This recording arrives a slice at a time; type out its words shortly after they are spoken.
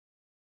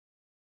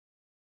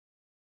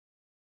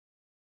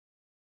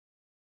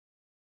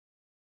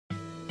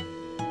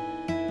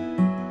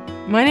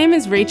My name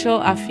is Rachel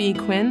Afi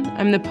Quinn.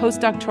 I'm the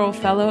postdoctoral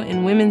fellow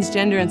in Women's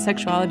Gender and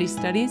Sexuality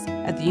Studies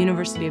at the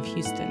University of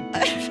Houston.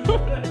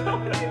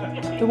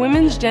 The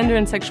Women's Gender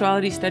and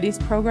Sexuality Studies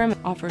program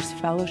offers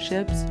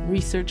fellowships,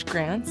 research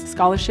grants,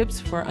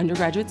 scholarships for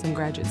undergraduates and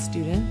graduate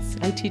students.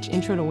 I teach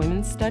Intro to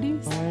Women's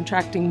Studies. We're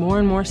attracting more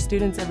and more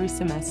students every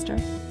semester.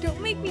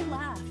 Don't make me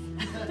laugh.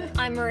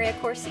 I'm Maria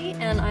Corsi,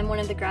 and I'm one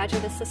of the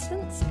graduate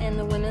assistants in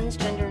the Women's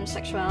Gender and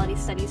Sexuality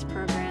Studies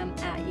program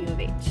at U of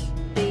H.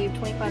 The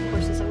 25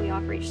 courses that we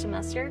offer each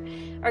semester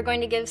are going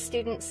to give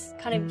students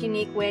kind of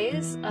unique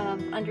ways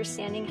of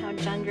understanding how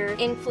gender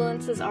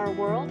influences our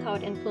world, how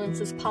it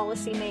influences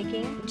policy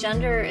making.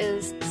 Gender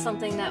is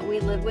something that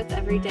we live with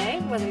every day,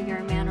 whether you're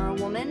a man or a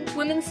woman.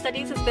 Women's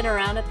Studies has been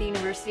around at the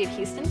University of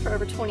Houston for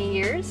over 20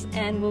 years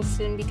and will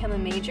soon become a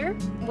major,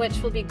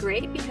 which will be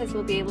great because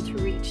we'll be able to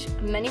reach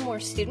many more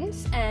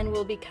students and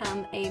will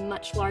become a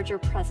much larger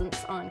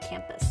presence on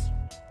campus.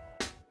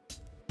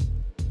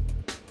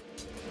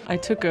 I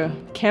took a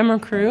camera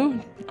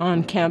crew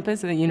on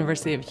campus at the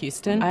University of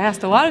Houston. I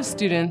asked a lot of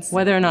students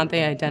whether or not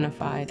they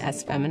identified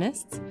as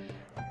feminists.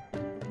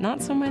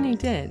 Not so many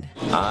did.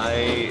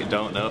 I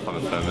don't know if I'm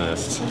a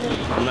feminist.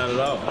 I'm not at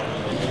all.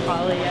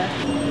 Probably, yeah.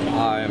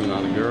 I am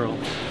not a girl.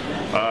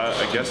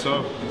 I guess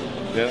so.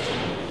 Yeah.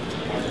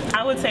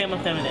 I would say I'm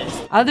a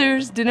feminist.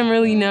 Others didn't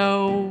really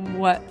know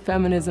what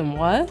feminism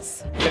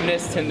was.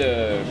 Feminists tend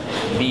to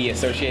be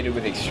associated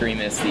with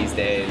extremists these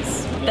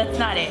days. That's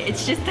not it.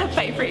 It's just a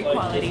fight for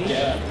equality.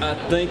 I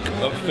think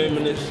a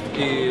feminist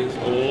is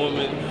a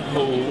woman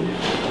who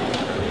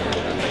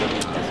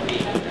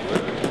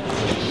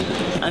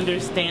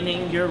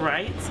Understanding your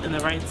rights and the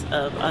rights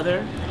of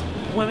other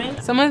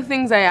women. Some of the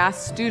things I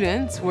asked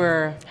students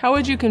were, how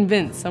would you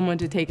convince someone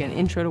to take an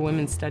Intro to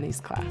Women's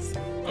Studies class?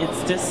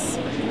 It's just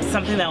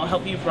something that will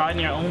help you broaden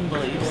your own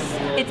beliefs.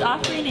 It's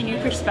offering a new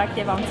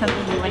perspective on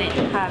something you wouldn't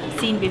have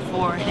seen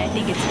before, and I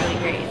think it's really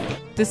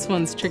great. This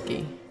one's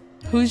tricky.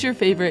 Who's your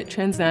favorite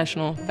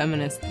transnational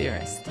feminist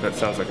theorist? That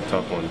sounds like a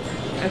tough one.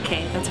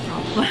 Okay, that's a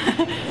problem.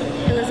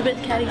 Elizabeth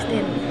Cady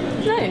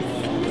Stanton.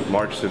 Nice.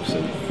 Marge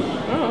Simpson.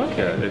 Oh,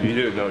 okay. Yeah, if you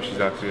didn't know, she's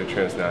actually a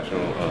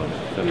transnational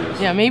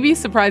feminist. Yeah, maybe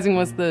surprising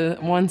was the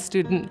one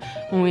student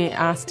when we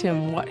asked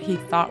him what he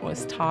thought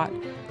was taught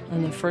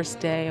on the first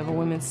day of a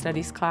women's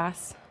studies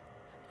class,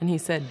 and he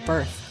said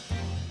birth.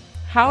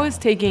 How is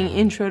taking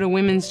Intro to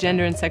Women's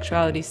Gender and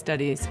Sexuality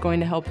Studies going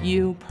to help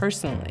you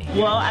personally?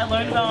 Well, I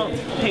learned about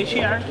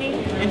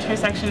patriarchy,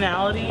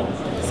 intersectionality,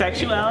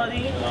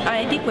 sexuality.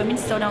 I think women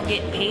still don't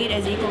get paid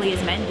as equally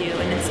as men do,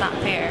 and it's not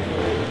fair.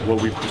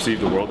 What we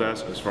perceive the world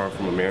as far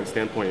from a man's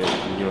standpoint,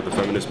 and you know, the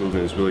feminist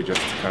movement is really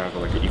just kind of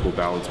like an equal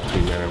balance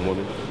between man and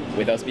woman.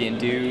 With us being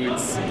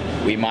dudes,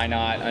 we might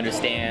not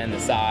understand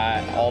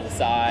all the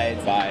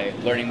sides. By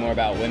learning more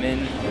about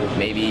women,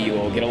 maybe you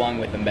will get along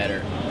with them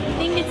better. I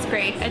think it's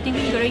great. I think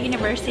when you go to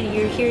university,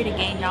 you're here to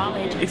gain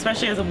knowledge.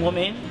 Especially as a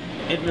woman,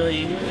 it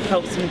really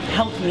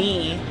helped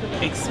me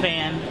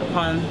expand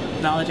upon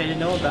knowledge I didn't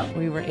know about.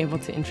 We were able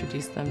to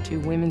introduce them to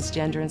Women's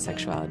Gender and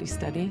Sexuality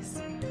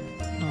Studies.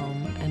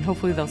 And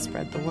hopefully they'll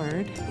spread the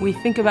word. We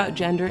think about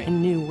gender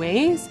in new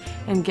ways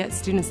and get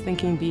students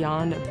thinking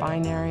beyond a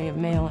binary of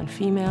male and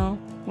female.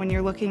 When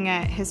you're looking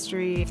at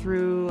history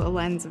through a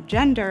lens of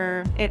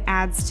gender, it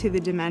adds to the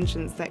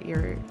dimensions that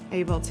you're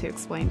able to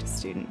explain to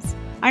students.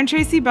 I'm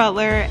Tracy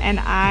Butler, and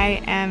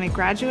I am a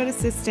graduate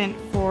assistant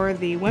for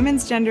the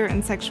Women's Gender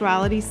and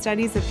Sexuality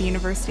Studies at the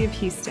University of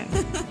Houston.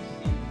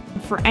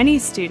 For any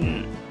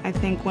student, I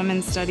think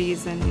women's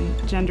studies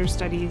and gender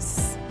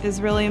studies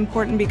is really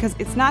important because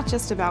it's not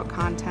just about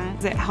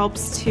content. It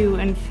helps to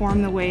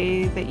inform the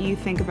way that you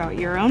think about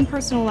your own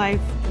personal life,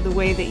 the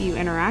way that you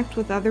interact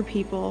with other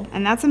people,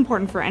 and that's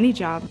important for any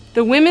job.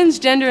 The Women's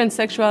Gender and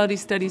Sexuality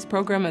Studies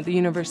program at the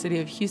University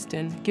of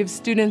Houston gives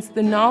students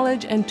the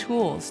knowledge and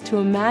tools to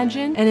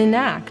imagine and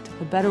enact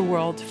a better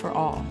world for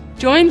all.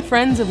 Join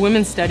Friends of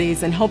Women's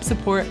Studies and help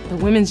support the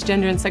Women's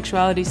Gender and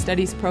Sexuality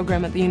Studies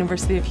program at the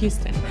University of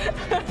Houston.